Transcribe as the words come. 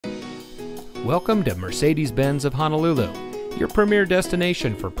Welcome to Mercedes-Benz of Honolulu, your premier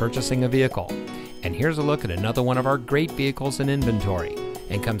destination for purchasing a vehicle. And here's a look at another one of our great vehicles in inventory,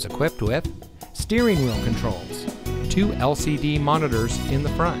 and comes equipped with steering wheel controls, 2 LCD monitors in the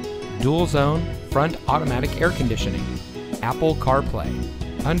front, dual zone front automatic air conditioning, Apple CarPlay,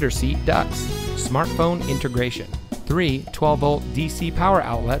 underseat ducts, smartphone integration, 3 12-volt DC power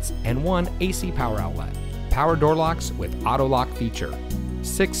outlets and 1 AC power outlet, power door locks with auto lock feature,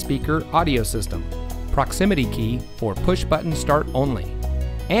 6-speaker audio system, proximity key for push-button start only,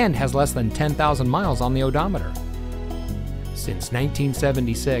 and has less than 10,000 miles on the odometer. Since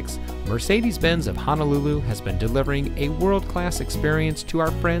 1976, Mercedes-Benz of Honolulu has been delivering a world-class experience to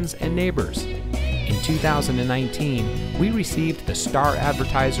our friends and neighbors. In 2019, we received the Star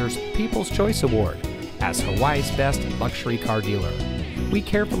Advertiser's People's Choice Award as Hawaii's best luxury car dealer. We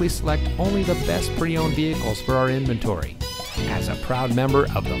carefully select only the best pre-owned vehicles for our inventory. As a proud member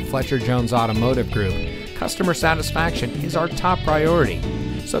of the Fletcher Jones Automotive Group, customer satisfaction is our top priority.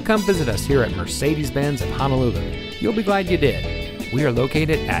 So come visit us here at Mercedes-Benz of Honolulu. You'll be glad you did. We are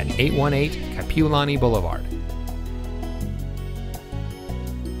located at 818 Kapiolani Boulevard.